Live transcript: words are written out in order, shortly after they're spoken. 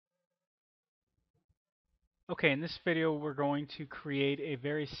Okay, in this video we're going to create a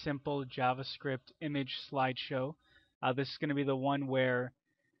very simple JavaScript image slideshow. This is going to be the one where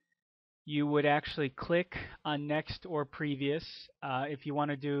you would actually click on next or previous. If you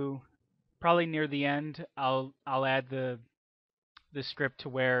want to do probably near the end, I'll add the script to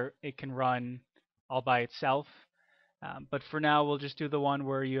where it can run all by itself. But for now we'll just do the one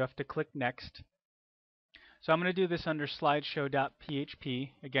where you have to click next. So I'm going to do this under slideshow.php.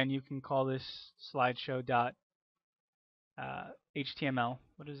 Again, you can call this slideshow.html.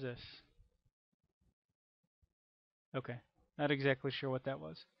 What is this? Okay, not exactly sure what that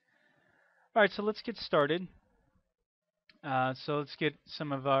was. Alright, so let's get started. So let's get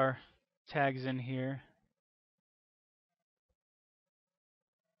some of our tags in here.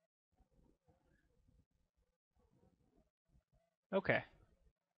 Okay.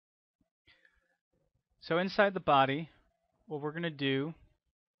 So inside the body, what we're going to do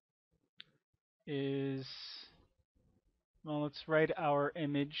is, well, let's write our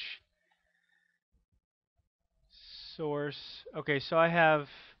image source. Okay, so I have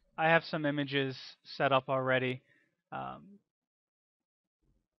some images set up already.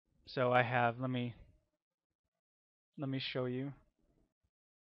 So I have, let me show you.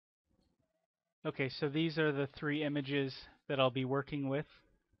 Okay, so these are the three images that I'll be working with.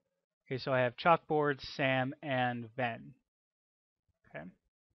 Okay, so I have Chalkboard, Sam, and Ven. Okay.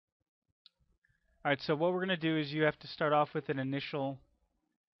 Alright, so what we're going to do is you have to start off with an initial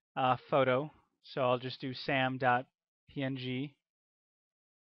photo. So I'll just do sam.png.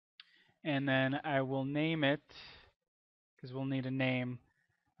 And then I will name it, because we'll need a name,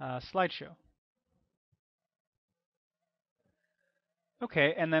 slideshow.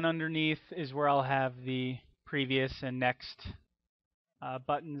 Okay, and then underneath is where I'll have the previous and next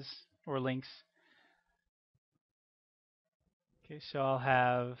buttons or links. Okay, so I'll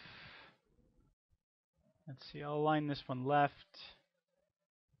have, let's see, I'll align this one left.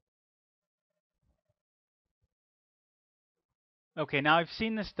 Okay, now I've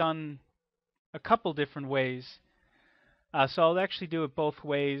seen this done a couple different ways. So I'll actually do it both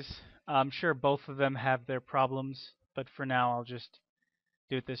ways. I'm sure both of them have their problems, but for now I'll just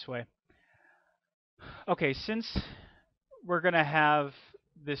do it this way. Okay, since we're going to have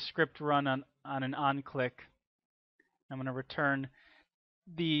this script run on an onClick, I'm going to return.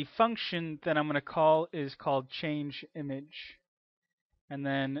 The function that I'm going to call is called changeImage. And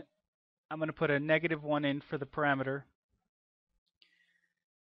then I'm going to put a -1 in for the parameter.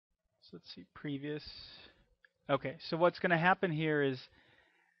 So let's see, previous. Okay, so what's going to happen here is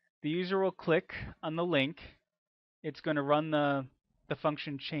the user will click on the link. It's going to run the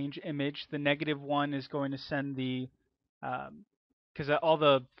function changeImage. The -1 is going to send the, because all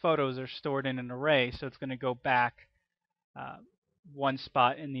the photos are stored in an array, so it's going to go back one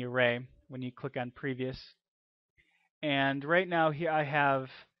spot in the array when you click on previous. And right now here I have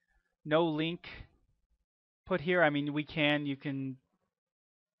no link put here. I mean, you can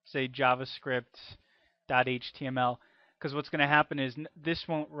say javascript.html, because what's going to happen is this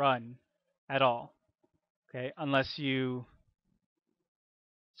won't run at all. Okay, unless you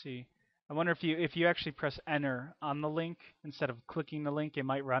see. I wonder if you actually press enter on the link instead of clicking the link, it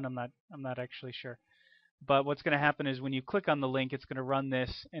might run. I'm not actually sure. But what's going to happen is when you click on the link, it's going to run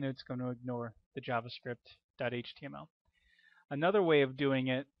this and it's going to ignore the javascript.html. Another way of doing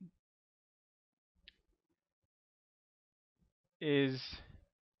it is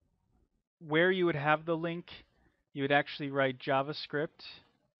where you would have the link, you would actually write JavaScript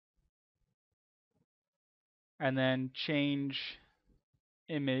and then change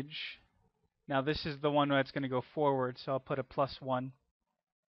image. Now this is the one that's going to go forward, so I'll put a +1.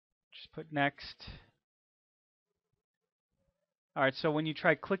 Just put next. Alright, so when you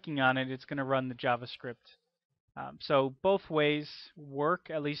try clicking on it, it's going to run the JavaScript. So both ways work.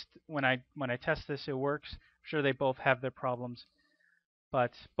 At least when I test this, it works. I'm sure they both have their problems,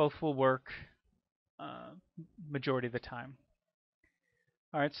 but both will work majority of the time.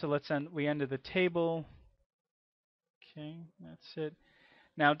 Alright, so we ended the table. Okay, that's it.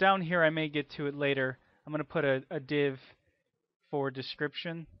 Now down here, I may get to it later. I'm going to put a div for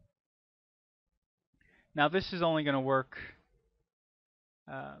description. Now this is only going to work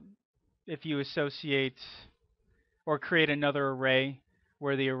if you associate or create another array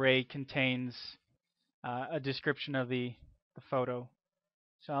where the array contains a description of the photo.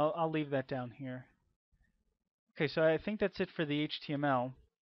 So I'll leave that down here. Okay, so I think that's it for the HTML.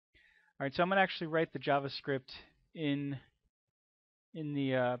 Alright, so I'm going to actually write the JavaScript in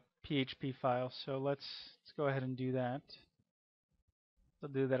the PHP file. So let's go ahead and do that. I'll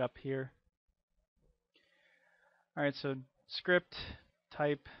do that up here. Alright, so script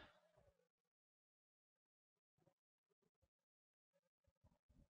type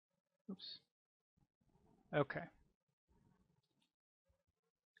Oops. Okay.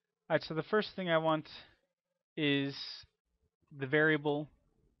 All right, so the first thing I want is the variable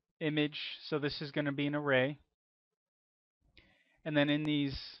image. So this is going to be an array. And then in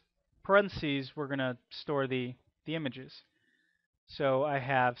these parentheses, we're going to store the images. So I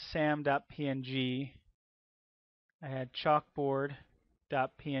have sam.png, I had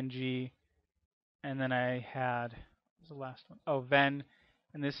chalkboard.png, and then I had, what was the last one? Oh, Ven,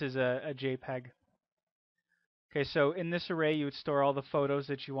 and this is a JPEG. Okay, so in this array, you would store all the photos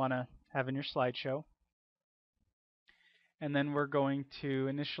that you want to have in your slideshow. And then we're going to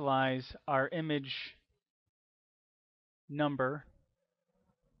initialize our image number.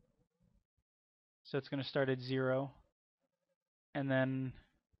 So it's going to start at 0. And then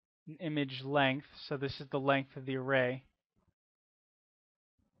an image length. So this is the length of the array.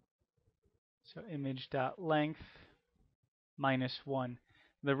 So image.length -1.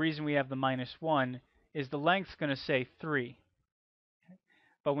 The reason we have the -1 is the length's going to say 3.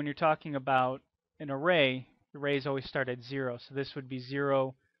 But when you're talking about an array, the arrays always start at 0. So this would be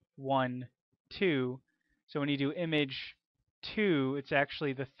 0, 1, 2. So when you do image 2, it's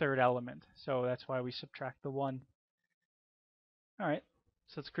actually the third element. So that's why we subtract the 1. All right.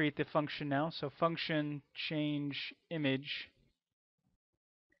 So let's create the function now. So function change image.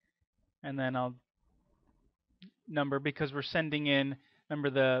 And then I'll number, because we're sending in,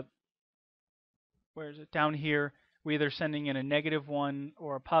 remember where is it? Down here, we're either sending in a -1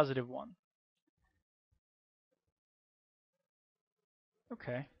 or a +1.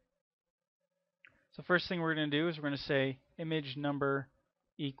 Okay. So first thing we're going to do is we're going to say image number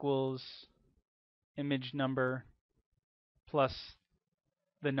equals image number plus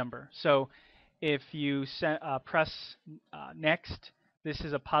the number. So if you press next, this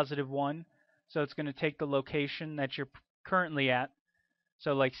is a +1. So it's going to take the location that you're currently at.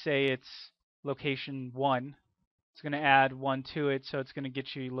 So like say it's location 1. It's going to add 1 to it, so it's going to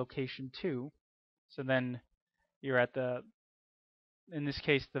get you location 2. So then you're at the, in this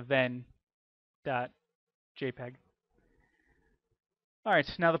case, the ven.jpg. All right,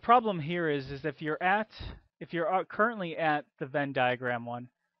 so now the problem here is if you're currently at the Venn diagram one,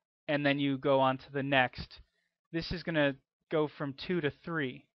 and then you go on to the next, this is going to go from 2 to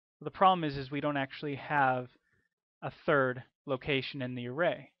 3. Well, the problem is we don't actually have a third location in the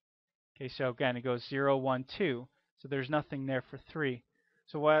array. Okay, so again, it goes 0, 1, 2. So there's nothing there for 3.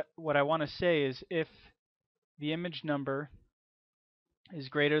 So what I want to say is if the image number is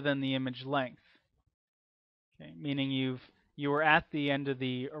greater than the image length, okay, meaning you were at the end of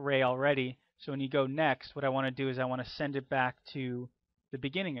the array already, so when you go next, what I want to do is I want to send it back to the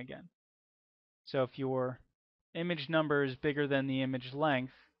beginning again. So if your image number is bigger than the image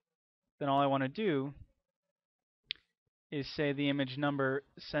length, then all I want to do is say the image number,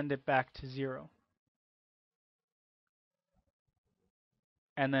 send it back to 0.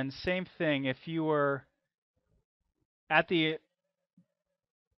 And then same thing, if you were at the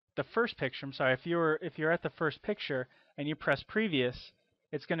first picture, I'm sorry, if you're at the first picture and you press previous,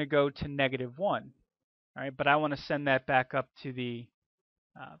 it's going to go to -1. All right, but I want to send that back up to the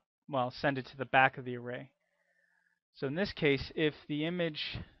send it to the back of the array. So in this case, if the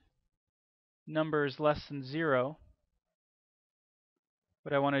image number is less than 0,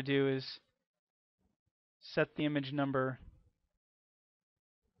 what I want to do is set the image number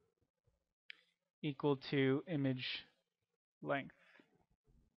equal to image length.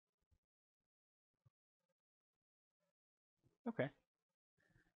 Okay.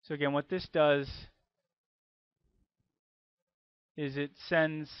 So again, what this does is it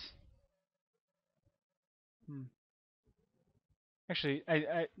sends. Actually,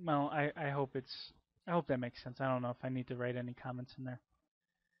 I hope that makes sense. I don't know if I need to write any comments in there.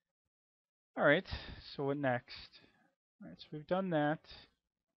 All right. So what next? All right. So we've done that.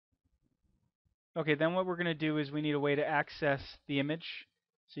 Okay. Then what we're going to do is we need a way to access the image.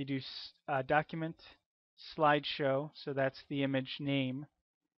 So you do document slideshow. So that's the image name.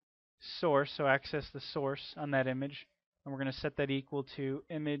 Source. So access the source on that image, and we're going to set that equal to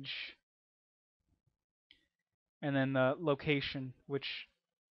image, and then the location, which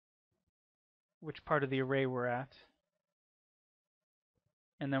part of the array we're at.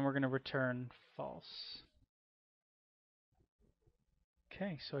 And then we're going to return false.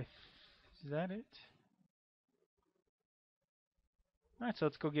 Okay, so is that it? All right, so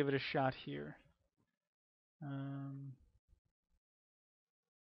let's go give it a shot here.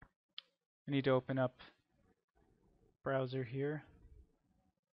 I need to open up browser here.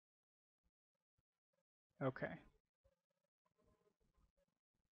 Okay.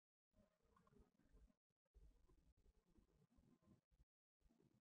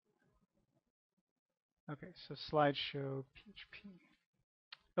 Okay, so slideshow PHP.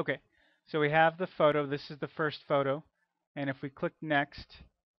 Okay, so we have the photo. This is the first photo. And if we click next,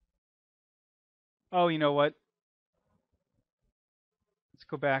 oh, you know what? Let's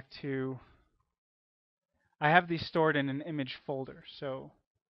go back to, I have these stored in an image folder. So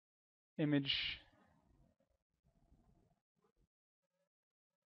image,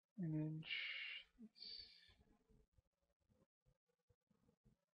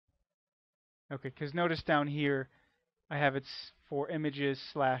 okay, because notice down here, I have it's for images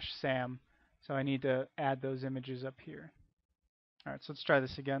 / Sam. So I need to add those images up here. All right, so let's try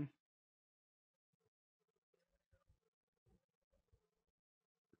this again.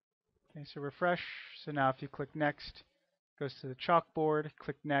 Okay, so refresh. So now if you click next, goes to the chalkboard,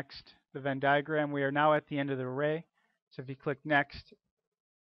 click next, the Venn diagram. We are now at the end of the array. So if you click next,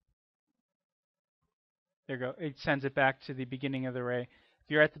 there you go. It sends it back to the beginning of the array.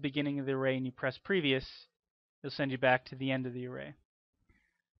 If you're at the beginning of the array and you press previous, it'll send you back to the end of the array.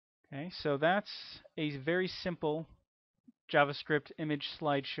 Okay, so that's a very simple JavaScript image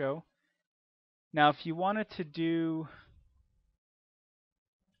slideshow. Now, if you wanted to do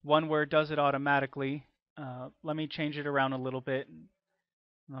one where it does it automatically, let me change it around a little bit, and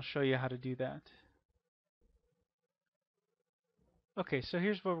I'll show you how to do that. Okay, so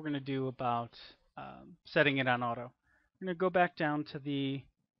here's what we're going to do about setting it on auto. We're going to go back down to the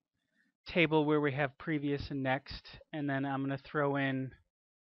table where we have previous and next, and then I'm going to throw in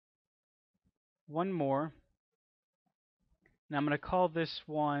one more. And I'm going to call this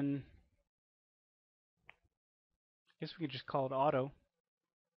one, I guess we could just call it auto.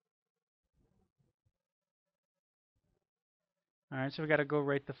 All right, so we got to go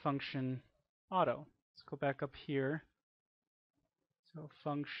write the function auto. Let's go back up here. So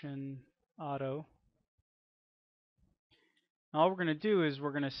function auto. All we're going to do is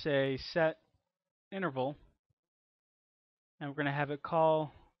we're going to say set interval, and we're going to have it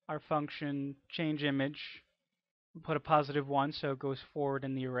call our function change image. We'll put a +1 so it goes forward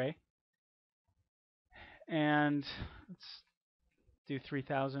in the array. And let's do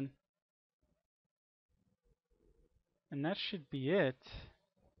 3000. And that should be it.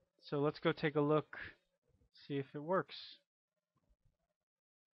 So let's go take a look, see if it works.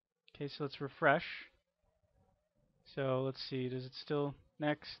 Okay, so let's refresh. So let's see, does it still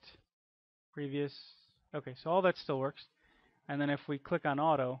next, previous? Okay, so all that still works. And then if we click on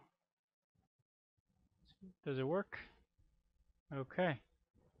auto, does it work? Okay.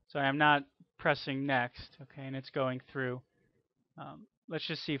 So I'm not pressing next, okay, and it's going through. Let's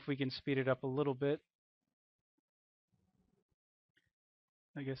just see if we can speed it up a little bit.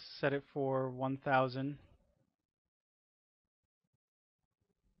 I guess set it for 1000.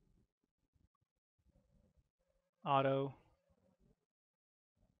 Auto.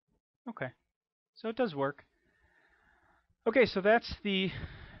 Okay, so it does work. Okay, so that's the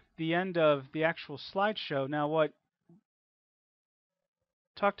end of the actual slideshow. Now what,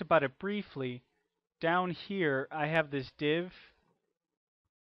 talked about it briefly, down here I have this div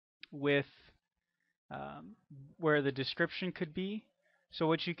with where the description could be. So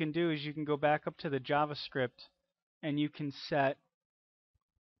what you can do is you can go back up to the JavaScript and you can set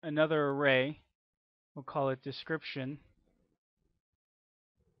another array. We'll call it description.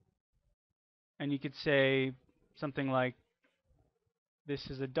 And you could say something like, this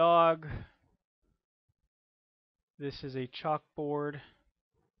is a dog, this is a chalkboard,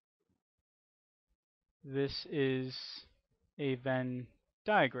 this is a Venn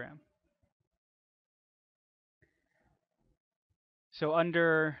diagram. So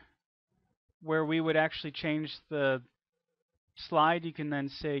under where we would actually change the slide, you can then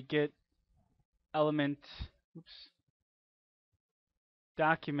say get element,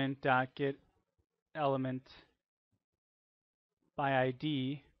 document.get element by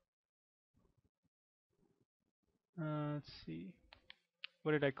ID. Let's see,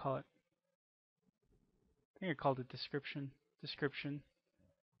 what did I call it? I think I called it description. Description.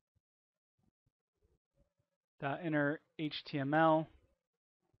 Inner HTML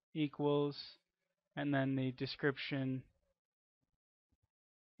equals, and then the description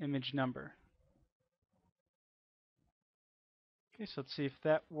image number. Okay, so let's see if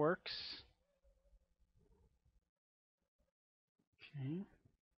that works. Okay,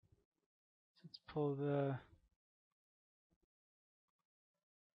 let's pull the,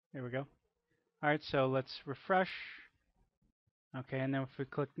 there we go. All right, so let's refresh. Okay, and then if we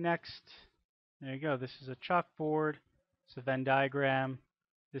click next, there you go. This is a chalkboard. It's a Venn diagram.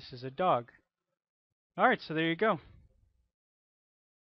 This is a dog. All right, so there you go.